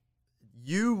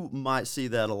you might see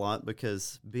that a lot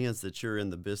because being that you're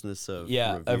in the business of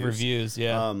reviews.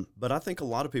 But I think a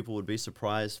lot of people would be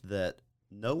surprised that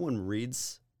no one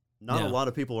reads. Not a lot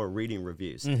of people are reading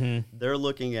reviews. Mm-hmm. They're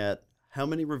looking at how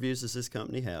many reviews does this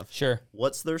company have? Sure.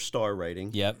 What's their star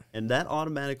rating? Yep. And that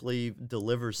automatically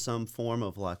delivers some form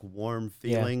of like warm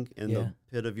feeling in the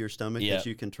pit of your stomach that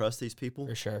you can trust these people.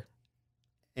 For sure.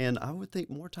 And I would think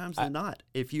more times than not,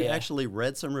 if you actually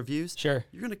read some reviews, you're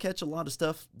going to catch a lot of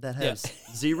stuff that has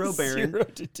zero bearing,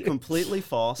 completely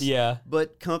false. Yeah.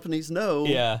 But companies know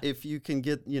if you can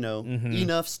get,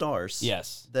 enough stars,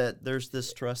 that there's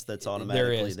this trust that's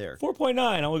automatically there. 4.9,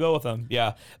 I will go with them.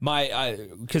 Yeah.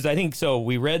 Because I think so.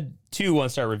 We read 2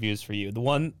 1-star reviews for you. The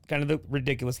one, kind of the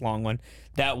ridiculous long one,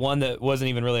 that one that wasn't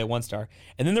even really a 1-star.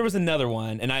 And then there was another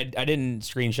one, and I didn't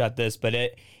screenshot this, but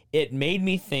it made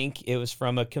me think it was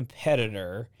from a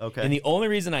competitor. Okay. And the only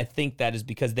reason I think that is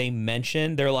because they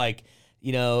mentioned, they're like,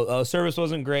 service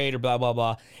wasn't great or blah, blah,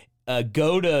 blah.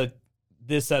 Go to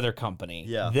this other company.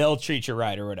 Yeah. They'll treat you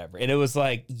right or whatever. And it was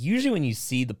like, usually when you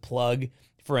see the plug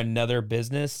for another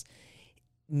business,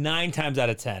 9 times out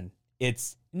of 10,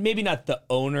 it's maybe not the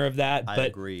owner of that, but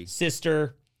agree.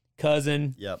 Sister,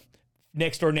 cousin,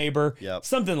 next door neighbor,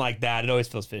 something like that. It always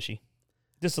feels fishy.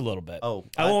 Just a little bit. Oh,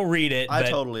 I won't read it. I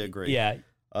totally agree. Yeah.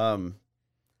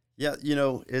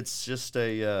 It's just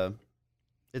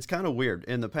it's kind of weird.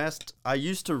 In the past, I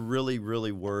used to really,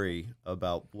 really worry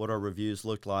about what our reviews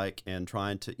looked like and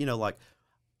trying to, like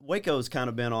Waco's kind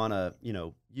of been on a,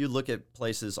 you look at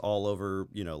places all over,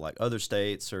 like other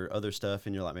states or other stuff,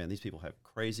 and you're like, man, these people have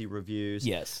crazy reviews.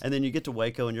 Yes. And then you get to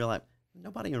Waco and you're like,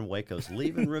 nobody in Waco's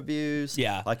leaving reviews.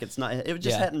 Yeah. Like it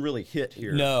just hadn't really hit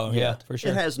here. No, yet. For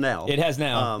sure. It has now.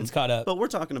 It's caught up. But we're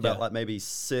talking about like maybe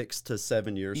 6 to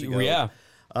 7 years ago. Yeah.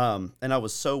 And I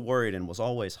was so worried and was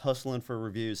always hustling for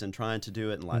reviews and trying to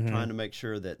do it and like trying to make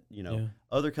sure that,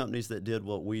 other companies that did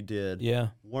what we did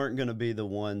weren't going to be the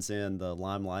ones in the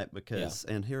limelight because,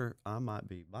 and here I might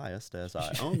be biased as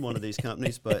I own one of these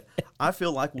companies, but I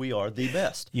feel like we are the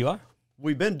best. You are?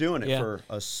 We've been doing it for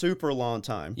a super long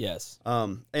time. Yes.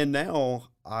 And now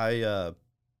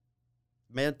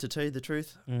man, to tell you the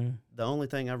truth, the only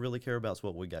thing I really care about is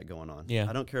what we got going on. Yeah.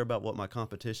 I don't care about what my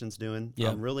competition's doing. Yeah.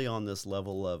 I'm really on this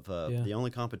level of the only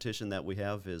competition that we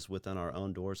have is within our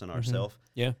own doors and ourselves.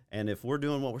 Yeah. And if we're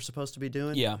doing what we're supposed to be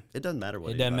doing, it doesn't matter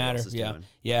what it doesn't matter. Else is doing.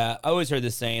 Yeah. I always heard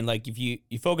this saying, like if you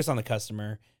focus on the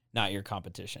customer not your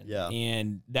competition. Yeah.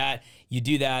 And that you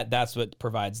do that, that's what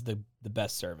provides the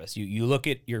best service. You look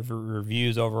at your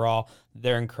reviews overall,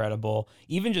 they're incredible.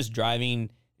 Even just driving,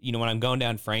 you know, when I'm going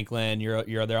down Franklin,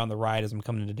 you're there on the ride as I'm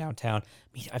coming into downtown.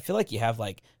 I mean, I feel like you have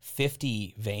like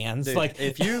 50 vans. Dude, like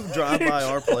if you drive by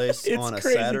our place on a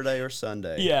crazy. Saturday or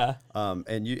Sunday, yeah,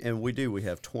 and we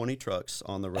have 20 trucks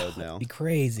on the road now. Be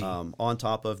crazy. On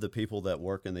top of the people that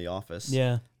work in the office.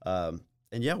 Yeah.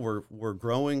 And yeah, we're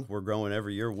growing. We're growing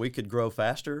every year. We could grow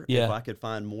faster if I could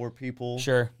find more people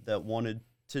that wanted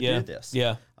to do this.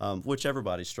 Yeah. Which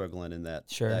everybody's struggling in that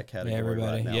category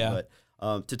everybody. right now. Yeah.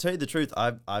 But to tell you the truth,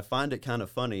 I find it kind of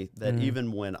funny that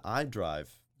even when I drive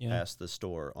past the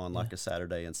store on like a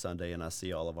Saturday and Sunday and I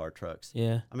see all of our trucks,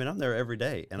 I mean, I'm there every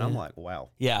day and I'm like, wow,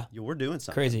 we're doing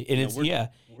something crazy. And it's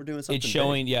we're doing something. It's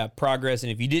showing progress.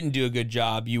 And if you didn't do a good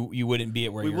job, you wouldn't be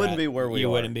at where we you're wouldn't at. be where we are.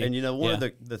 Wouldn't be. And you know, one of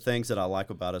the things that I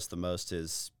like about us the most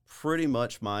is pretty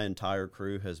much my entire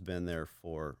crew has been there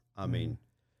for. I mean,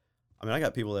 I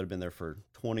got people that have been there for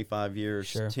 25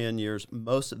 years, 10 years.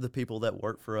 Most of the people that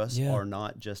work for us are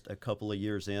not just a couple of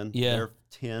years in. They're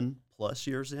 10 plus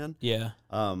years in. Yeah.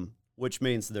 Which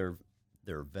means they're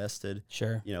vested.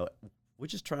 Sure. You know, we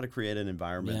just try to create an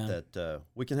environment that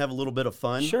we can have a little bit of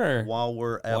fun while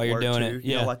we're at while you're work doing too. it.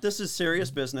 You know, like this is serious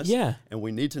business. Yeah. And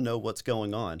we need to know what's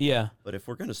going on. Yeah. But if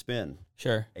we're going to spend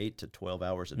 8 to 12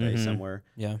 hours a day somewhere,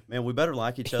 man, we better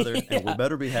like each other and we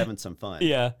better be having some fun.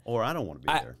 Yeah. Or I don't want to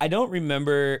be there. I don't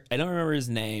remember his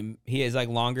name. He has like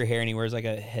longer hair and he wears like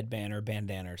a headband or a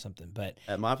bandana or something. But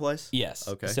at my place? Yes.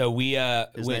 Okay. So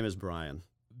his name is Brian.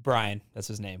 Brian, that's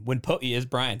his name. He is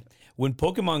Brian. When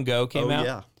Pokemon Go came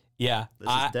out. Yeah. This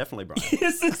is definitely Brian.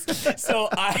 So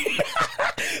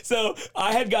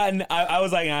I had gotten, I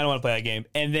was like, I don't want to play that game.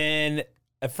 And then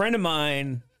a friend of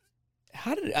mine,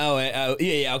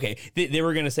 okay. They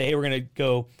were going to say, hey, we're going to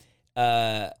go,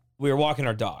 we were walking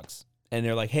our dogs. And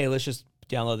they're like, hey, let's just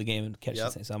download the game and catch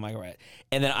this thing. So I'm like, all right.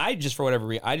 And then I just, for whatever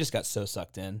reason, I just got so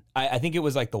sucked in. I think it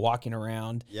was like the walking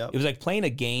around. Yep. It was like playing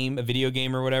a video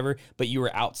game or whatever, but you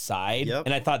were outside. Yep.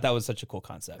 And I thought that was such a cool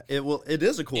concept. It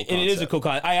is a cool concept. It is a cool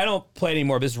concept. I don't play it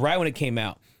anymore, but it's right when it came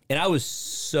out. And I was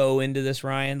so into this,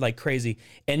 Ryan, like crazy.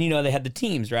 And, you know, they had the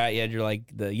teams, right? You had your, like,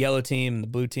 the yellow team, and the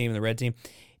blue team, and the red team.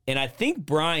 And I think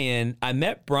I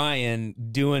met Brian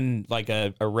doing like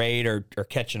a raid or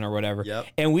catching or whatever. Yep.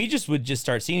 And we would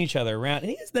start seeing each other around. And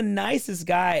he's the nicest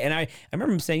guy. And I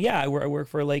remember him saying, I work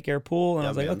for a Lake Air Pool. And I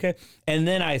was like, okay. And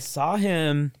then I saw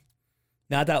him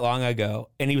not that long ago,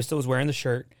 and he was wearing the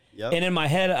shirt. Yep. And in my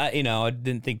head, I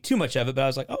didn't think too much of it, but I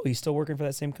was like, oh, he's still working for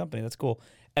that same company. That's cool.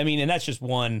 I mean, and that's just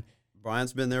one.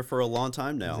 Brian's been there for a long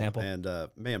time now. Example. And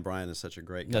man, Brian is such a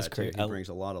great guy. That's great. He brings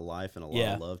a lot of life and a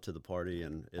lot of love to the party,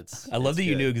 and I love that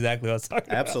you knew exactly what I was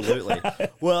talking Absolutely.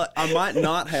 about. Well, I might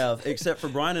not have, except for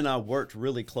Brian and I worked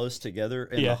really close together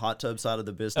in the hot tub side of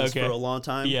the business for a long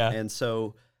time. Yeah. And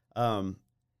so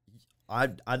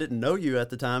I didn't know you at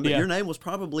the time, but your name was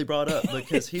probably brought up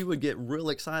because he would get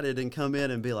real excited and come in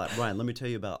and be like, Brian, let me tell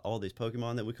you about all these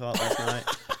Pokemon that we caught last night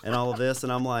and all of this.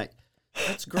 And I'm like,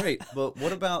 that's great, but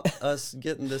what about us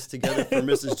getting this together for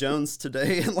Mrs. Jones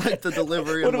today and like the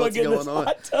delivery and what's going on?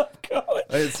 Hot tub going?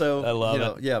 And so I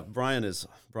love it. Yeah, Brian is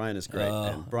great.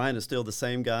 And Brian is still the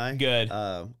same guy. Good.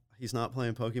 He's not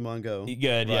playing Pokemon Go.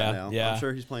 Good, now. Yeah. I'm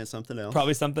sure he's playing something else.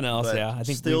 Probably something else. But I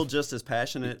think still just as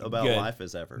passionate about life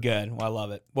as ever. Good. Well, I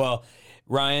love it. Well,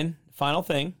 Ryan, final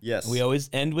thing. Yes. We always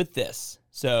end with this.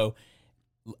 So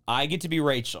I get to be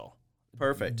Rachel.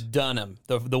 Perfect. Dunham,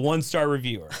 the 1-star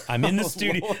reviewer. I'm in the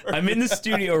studio. Lord. I'm in the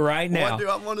studio right now. What do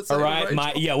I want to say All right, to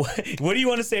Rachel? What do you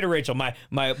want to say to Rachel? My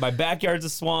backyard's a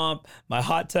swamp. My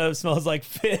hot tub smells like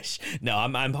fish. No,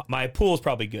 my pool's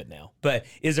probably good now. But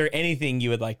is there anything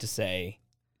you would like to say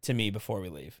to me before we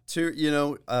leave?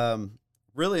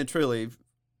 Really and truly,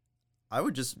 I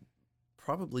would just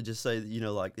probably just say,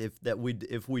 like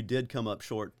if we did come up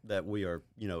short, that we are,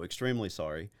 extremely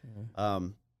sorry. Mm-hmm.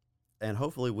 And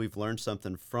hopefully we've learned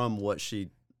something from what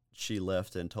she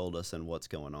left and told us and what's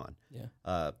going on.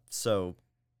 Yeah. So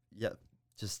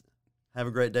just have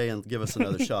a great day and give us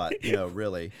another shot,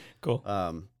 really. Cool.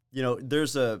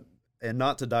 There's and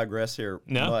not to digress here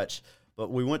much, but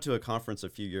we went to a conference a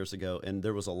few years ago and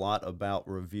there was a lot about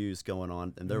reviews going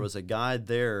on. And there was a guy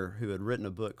there who had written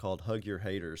a book called Hug Your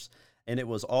Haters. And it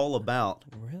was all about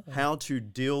how to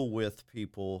deal with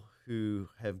people who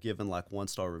have given like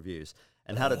 1-star reviews.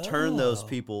 And how to turn those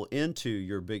people into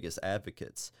your biggest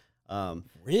advocates.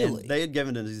 Really? And they had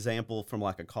given an example from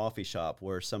like a coffee shop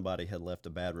where somebody had left a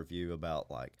bad review about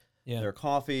like their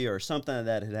coffee or something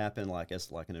that had happened like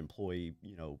as like an employee,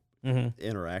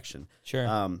 interaction.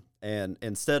 Sure. And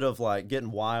instead of like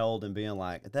getting wild and being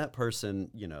like, that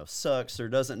person, you know, sucks or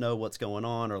doesn't know what's going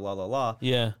on or la, la, la.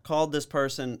 Yeah. Called this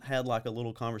person, had like a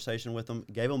little conversation with them,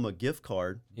 gave them a gift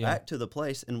card back to the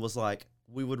place and was like,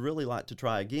 we would really like to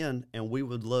try again. And we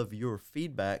would love your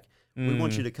feedback. We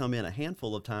want you to come in a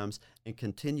handful of times and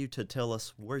continue to tell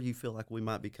us where you feel like we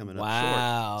might be coming up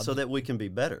short so that we can be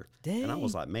better. Dang. And I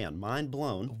was like, man, mind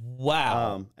blown.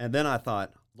 Wow. And then I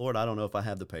thought, Lord, I don't know if I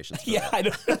have the patience for that. I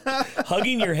don't,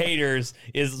 hugging your haters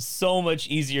is so much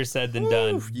easier said than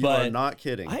done. You but are not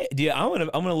kidding. I'm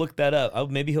gonna look that up.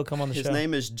 Maybe he'll come on the show. His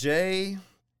name is Jay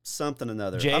something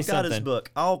another. Jay I've got his something.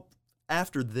 book.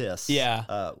 After this,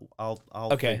 I'll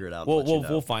figure it out. and let you know.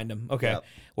 We'll find him. Okay. Yep.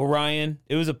 Well, Ryan,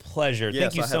 it was a pleasure. Yes,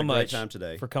 thank you I had so a great much time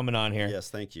today. for coming on here. Yes,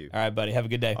 thank you. All right, buddy. Have a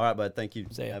good day. All right, bud. Thank you.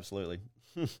 See ya. Absolutely.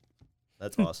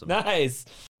 That's awesome. Nice.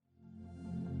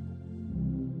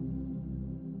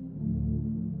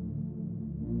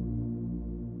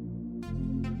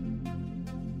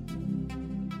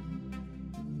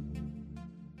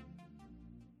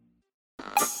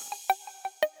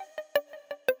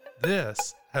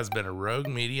 This has been a Rogue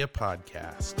Media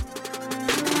podcast.